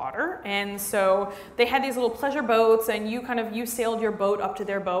them in the water. And so they had these little pleasure boats, and you sailed your boat up to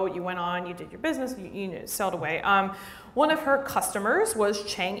their boat, you went on, you did your business, you sailed away. One of her customers was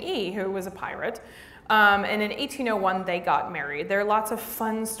Chang Yi, who was a pirate. And in 1801, they got married. There are lots of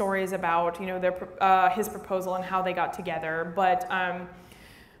fun stories about, his proposal and how they got together. But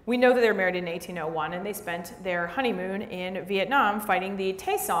we know that they were married in 1801, and they spent their honeymoon in Vietnam fighting the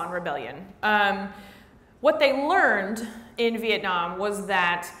Tay Son Rebellion. What they learned in Vietnam was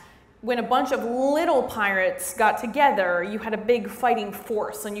that when a bunch of little pirates got together, you had a big fighting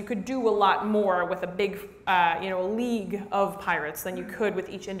force, and you could do a lot more with a big, league of pirates than you could with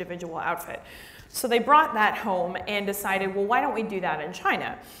each individual outfit. So they brought that home and decided, well, why don't we do that in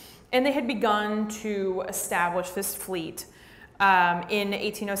China? And they had begun to establish this fleet in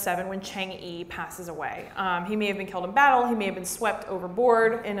 1807 when Cheng Yi passes away. He may have been killed in battle, he may have been swept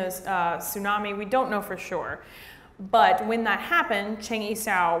overboard in a tsunami, we don't know for sure. But when that happened, Cheng Yi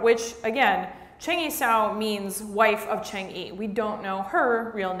Sao, which again, Cheng Yi Sao means wife of Cheng Yi. We don't know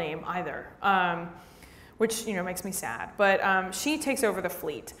her real name either, which makes me sad. But she takes over the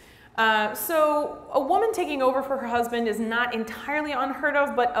fleet. So a woman taking over for her husband is not entirely unheard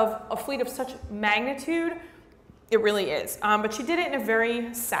of, but of a fleet of such magnitude, it really is. But she did it in a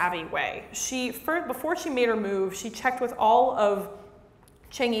very savvy way. Before she made her move, she checked with all of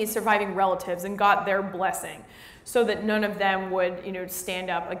Cheng Yi's surviving relatives and got their blessing so that none of them would, stand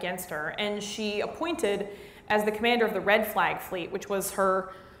up against her. And she appointed as the commander of the Red Flag Fleet, which was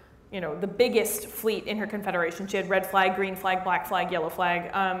her, the biggest fleet in her confederation. She had red flag, green flag, black flag, yellow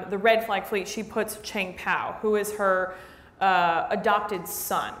flag. The Red Flag Fleet, she puts Cheng Pao, who is her adopted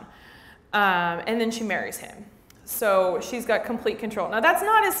son. And then she marries him. So she's got complete control. Now that's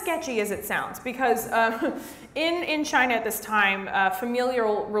not as sketchy as it sounds, because in China at this time,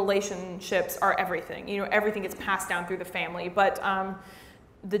 familial relationships are everything. Everything gets passed down through the family. But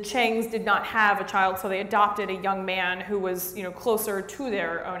the Chengs did not have a child, so they adopted a young man who was closer to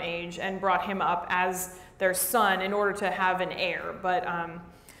their own age and brought him up as their son in order to have an heir. But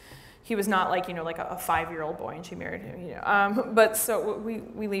he was not like like a 5-year-old boy, and she married him. But so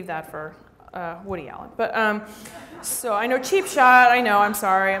we leave that for Woody Allen. But so I know, cheap shot. I know. I'm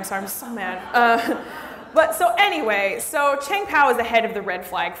sorry. I'm so mad. But so anyway, so Cheng Pao is the head of the Red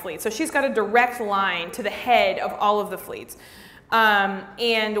Flag Fleet. So she's got a direct line to the head of all of the fleets.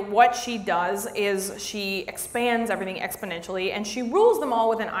 And what she does is she expands everything exponentially, and she rules them all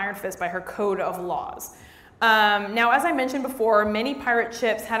with an iron fist by her code of laws. Now, as I mentioned before, many pirate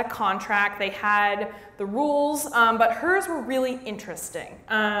ships had a contract. They had the rules, but hers were really interesting.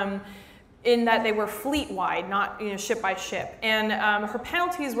 In that they were fleet-wide, not ship by ship. And her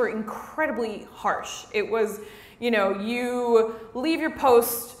penalties were incredibly harsh. It was, you leave your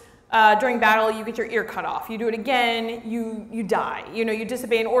post during battle, you get your ear cut off. You do it again, you die. You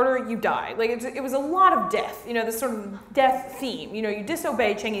disobey an order, you die. Like it was a lot of death. This sort of death theme. You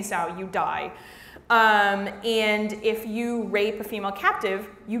disobey Cheng Yi Sao, you die. And if you rape a female captive,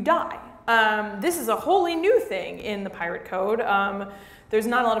 you die. This is a wholly new thing in the pirate code. There's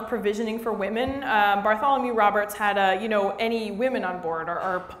not a lot of provisioning for women. Bartholomew Roberts had any women on board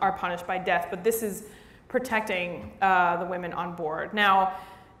are punished by death, but this is protecting the women on board. Now,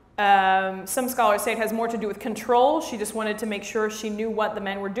 some scholars say it has more to do with control. She just wanted to make sure she knew what the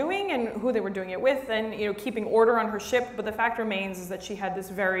men were doing and who they were doing it with, and keeping order on her ship. But the fact remains is that she had this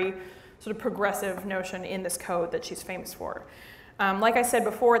very sort of progressive notion in this code that she's famous for. Like I said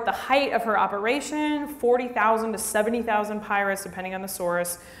before, at the height of her operation, 40,000 to 70,000 pirates, depending on the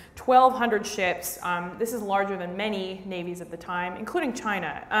source, 1,200 ships. This is larger than many navies at the time, including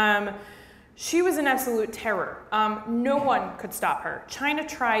China. She was an absolute terror. No one could stop her. China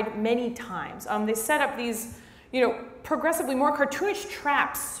tried many times. They set up these, progressively more cartoonish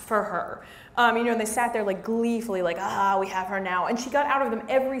traps for her. And they sat there like gleefully, like, we have her now. And she got out of them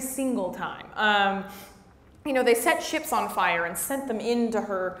every single time. They set ships on fire and sent them into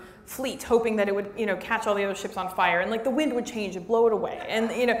her fleet, hoping that it would, catch all the other ships on fire, and like the wind would change and blow it away.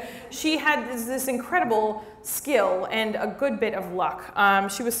 And she had this incredible skill and a good bit of luck.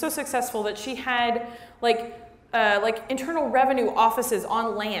 She was so successful that she had like internal revenue offices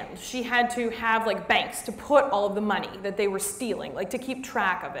on land. She had to have like banks to put all of the money that they were stealing, like to keep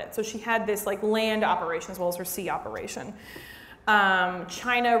track of it. So she had this like land operation as well as her sea operation.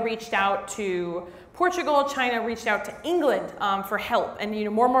 China reached out to Portugal. China reached out to England for help, and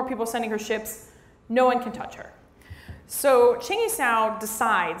more and more people sending her ships. No one can touch her. So Cheng Yi Sao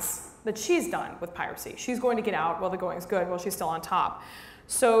decides that she's done with piracy. She's going to get out while the going is good, while she's still on top.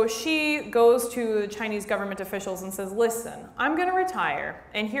 So she goes to the Chinese government officials and says, listen, I'm going to retire,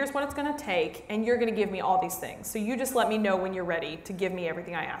 and here's what it's going to take, and you're going to give me all these things. So you just let me know when you're ready to give me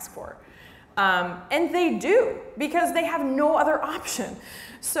everything I ask for. And they do, because they have no other option.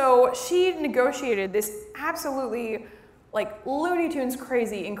 So she negotiated this absolutely like Looney Tunes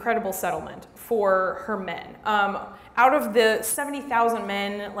crazy, incredible settlement for her men. Out of the 70,000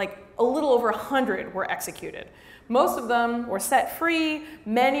 men, like a little over 100 were executed. Most of them were set free.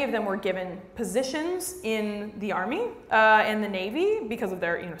 Many of them were given positions in the Army and the Navy because of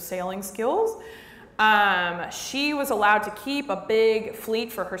their sailing skills. She was allowed to keep a big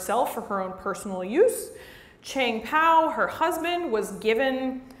fleet for herself for her own personal use. Chang Pao, her husband, was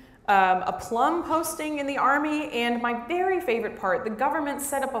given a plum posting in the Army. And my very favorite part, the government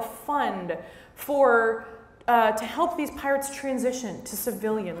set up a fund for to help these pirates transition to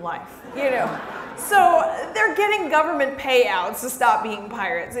civilian life, So they're getting government payouts to stop being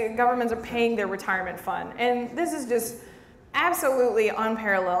pirates. The governments are paying their retirement fund. And this is just absolutely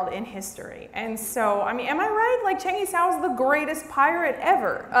unparalleled in history. And so, I mean, am I right? Like, Cheng Yi-sao is the greatest pirate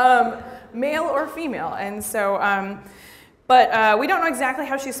ever, male or female. And so, but we don't know exactly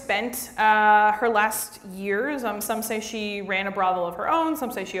how she spent her last years. Some say she ran a brothel of her own.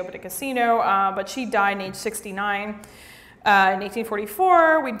 Some say she opened a casino. But she died at age 69 in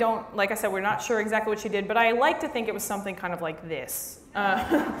 1844. We don't, like I said, we're not sure exactly what she did. But I like to think it was something kind of like this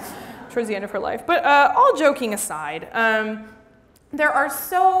towards the end of her life. But all joking aside, there are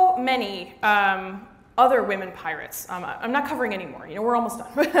so many other women pirates. I'm not covering any more, we're almost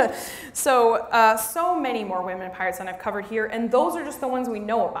done. So many more women pirates than I've covered here, and those are just the ones we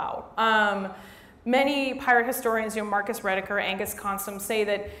know about. Many pirate historians, Marcus Rediker, Angus Constam, say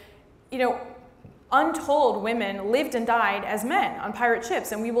that, untold women lived and died as men on pirate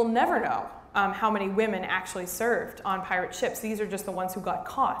ships, and we will never know how many women actually served on pirate ships. These are just the ones who got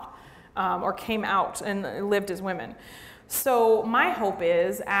caught or came out and lived as women. So my hope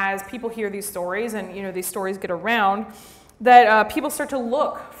is, as people hear these stories and these stories get around, that people start to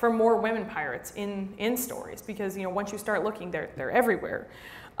look for more women pirates in stories, because once you start looking, they're everywhere.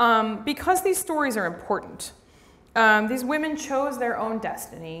 Because these stories are important. These women chose their own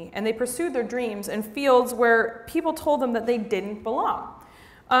destiny, and they pursued their dreams in fields where people told them that they didn't belong.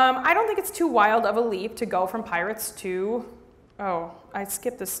 I don't think it's too wild of a leap to go from pirates to... Oh, I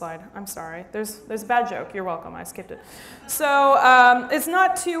skipped this slide. I'm sorry. There's a bad joke. You're welcome. I skipped it. So it's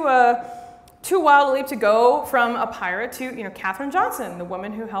not too wild a leap to go from a pirate to Katherine Johnson, the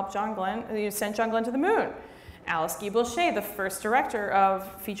woman who helped John Glenn, sent John Glenn to the moon. Alice Guy Blanchet, the first director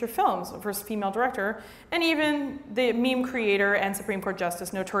of feature films, the first female director, and even the meme creator and Supreme Court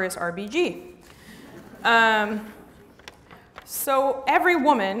Justice, Notorious RBG. So every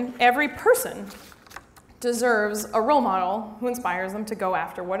woman, every person, deserves a role model who inspires them to go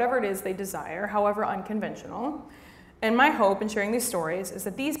after whatever it is they desire, however unconventional. And my hope in sharing these stories is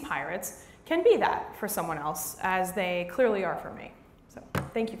that these pirates can be that for someone else, as they clearly are for me. So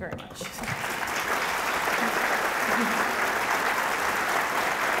thank you very much.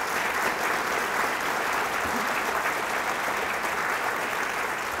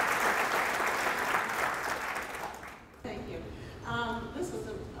 Thank you. This was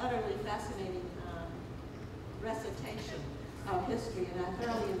an utterly fascinating recitation of history, and I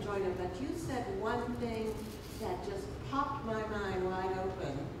thoroughly enjoyed it. But you said one thing that just popped my mind wide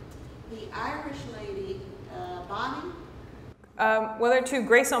open. The Irish lady, Bonnie? Well, there are two,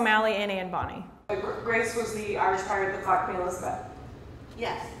 Grace O'Malley and Anne Bonny. Grace was the Irish pirate that caught Queen Elizabeth.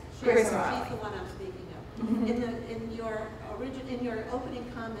 Yes, she's the one I'm speaking of. Mm-hmm. in your opening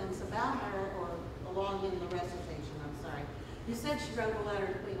comments about her, or along in the recitation, I'm sorry, you said she wrote a letter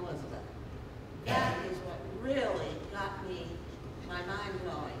to Queen Elizabeth. That is what really got my mind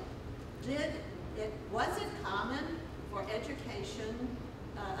going. Was it common for education,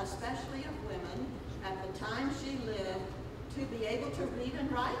 especially of women, at the time she lived, to be able to read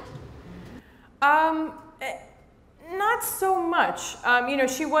and write? Not so much.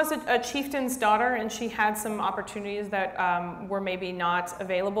 She was a chieftain's daughter, and she had some opportunities that were maybe not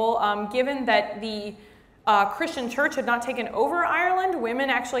available. Given that the Christian church had not taken over Ireland, women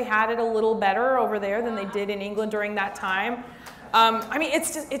actually had it a little better over there than they did in England during that time.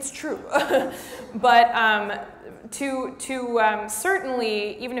 It's true. But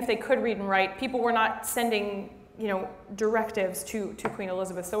certainly, even if they could read and write, people were not sending directives to Queen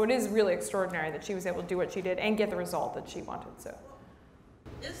Elizabeth. So it is really extraordinary that she was able to do what she did and get the result that she wanted. So,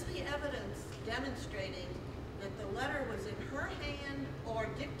 is the evidence demonstrating that the letter was in her hand or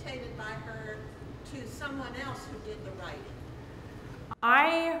dictated by her to someone else who did the writing?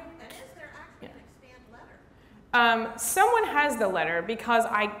 And is there actually an extant letter? Someone has the letter, because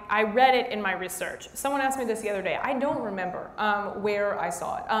I read it in my research. Someone asked me this the other day. I don't remember where I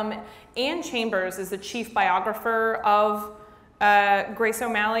saw it. Anne Chambers is the chief biographer of Grace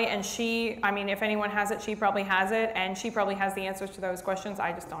O'Malley, and she, I mean, if anyone has it, she probably has it, and she probably has the answers to those questions.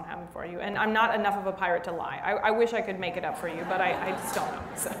 I just don't have them for you. And I'm not enough of a pirate to lie. I wish I could make it up for you, but I just don't know.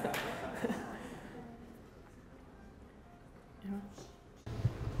 So.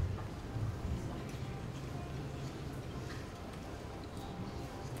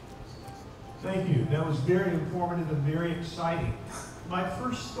 Thank you. That was very informative and very exciting. My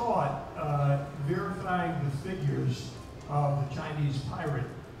first thought, verifying the figures of the Chinese pirate,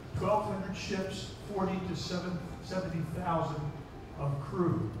 1,200 ships, 40 to 70,000 of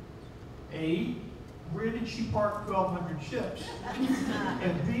crew. A, where did she park 1,200 ships?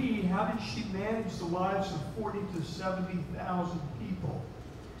 And B, how did she manage the lives of 40 to 70,000 people?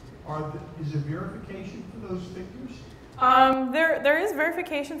 Is there verification for those figures? There is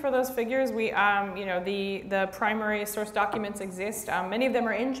verification for those figures. We, you know, the primary source documents exist. Many of them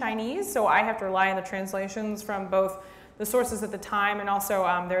are in Chinese, so I have to rely on the translations from both the sources at the time, and also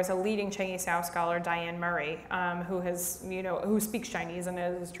there's a leading Chinese Sao scholar, Diane Murray, who speaks Chinese and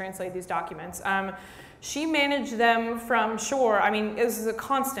has translated these documents. She managed them from shore. I mean, this is a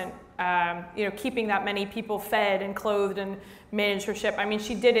constant, keeping that many people fed and clothed and managed her ship. I mean,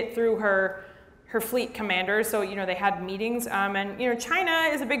 she did it through her fleet commanders, so they had meetings, and China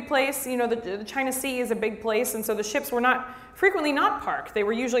is a big place. The China Sea is a big place, and so the ships were frequently not parked. They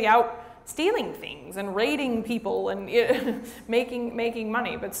were usually out stealing things and raiding people and making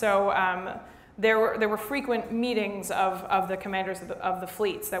money. But so there were frequent meetings of the commanders of the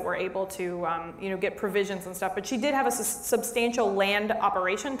fleets that were able to get provisions and stuff. But she did have a substantial land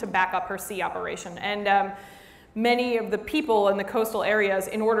operation to back up her sea operation, and many of the people in the coastal areas,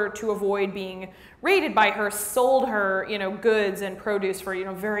 in order to avoid being raided by her, sold her, goods and produce for,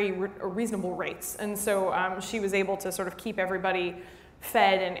 very reasonable rates. And so she was able to sort of keep everybody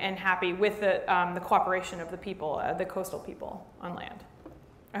fed and happy with the cooperation of the people, the coastal people on land.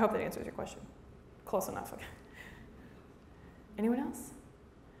 I hope that answers your question. Close enough. Okay. Anyone else?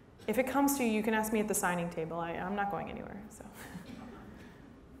 If it comes to you, you can ask me at the signing table. I'm not going anywhere, so.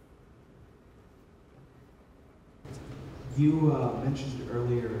 You mentioned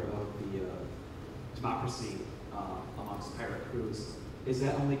earlier of the democracy amongst pirate crews. Is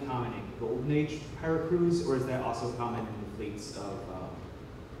that only common in Golden Age pirate crews, or is that also common in the fleets of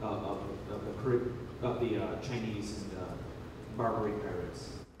the Chinese and Barbary pirates?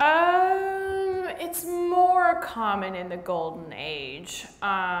 It's more common in the Golden Age.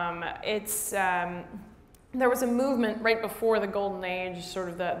 There was a movement right before the Golden Age, sort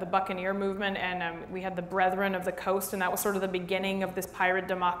of the Buccaneer movement, and we had the Brethren of the Coast, and that was sort of the beginning of this pirate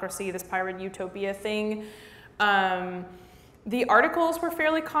democracy, this pirate utopia thing. The articles were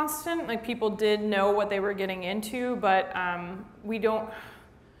fairly constant, like people did know what they were getting into, but we don't,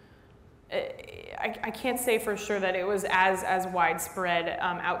 I can't say for sure that it was as widespread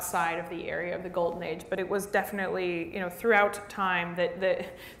outside of the area of the Golden Age, but it was definitely, throughout time that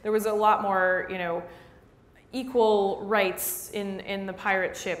there was a lot more, equal rights in the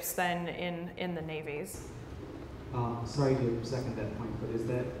pirate ships than in the navies. Sorry to second that point, but is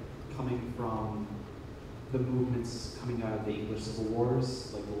that coming from the movements coming out of the English Civil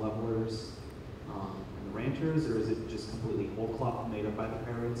Wars, like the Levelers and the Ranters, or is it just completely whole cloth made up by the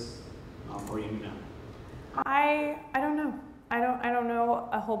pirates, or you know? I don't know. I don't know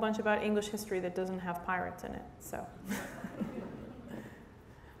a whole bunch about English history that doesn't have pirates in it, so.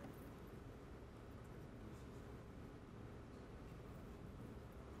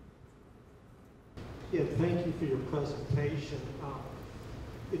 Yeah, thank you for your presentation.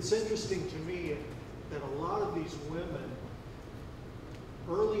 It's interesting to me that a lot of these women,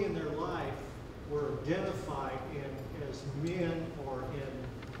 early in their life, were identified as men or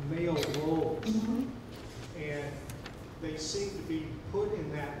in male roles. Mm-hmm. And they seem to be put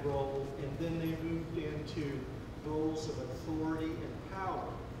in that role, and then they moved into roles of authority and power.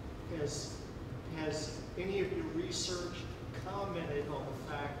 Has any of your research commented on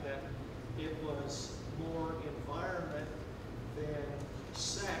the fact that it was more environment than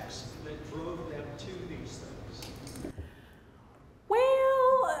sex that drove them to these things?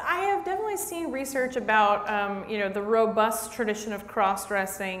 Well, I have definitely seen research about, the robust tradition of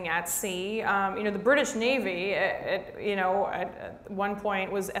cross-dressing at sea. The British Navy, at one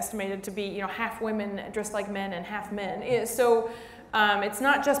point, was estimated to be, half women dressed like men and half men. So it's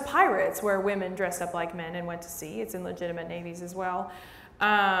not just pirates where women dressed up like men and went to sea. It's in legitimate navies as well.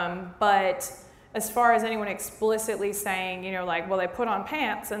 But as far as anyone explicitly saying, well, they put on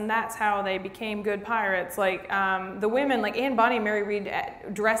pants and that's how they became good pirates, the women, like Anne Bonny and Mary Read,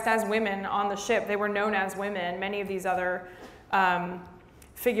 dressed as women on the ship. They were known as women. Many of these other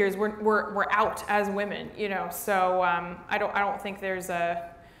figures were out as women, you know. So I don't think there's I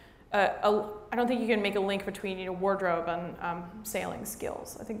don't think you can make a link between, you know, wardrobe and sailing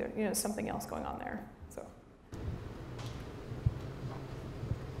skills. I think there's, you know, something else going on there. So.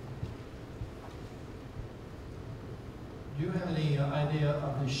 Do you have any idea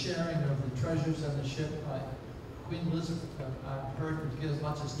of the sharing of the treasures on the ship? Queen Elizabeth, I've heard, would get as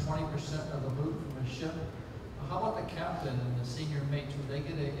much as 20% of the loot from a ship. How about the captain and the senior mates? Would they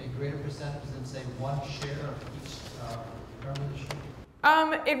get a greater percentage than, say, one share of each member of the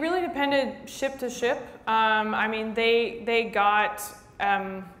ship? It really depended ship to ship. I mean, they got,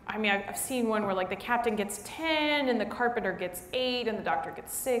 I mean, I've seen one where like the captain gets 10 and the carpenter gets 8 and the doctor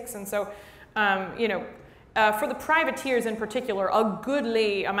gets 6. And so, you know, for the privateers in particular, a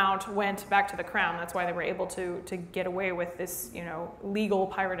goodly amount went back to the crown. That's why they were able to get away with this, you know, legal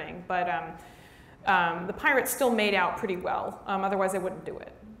pirating. But the pirates still made out pretty well. Otherwise, they wouldn't do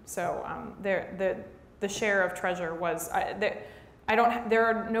it. So the share of treasure was, there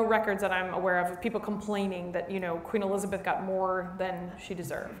are no records that I'm aware of people complaining that, you know, Queen Elizabeth got more than she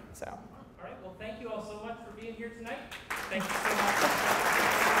deserved. So. All right. Well, thank you all so much for being here tonight. Thank you so much.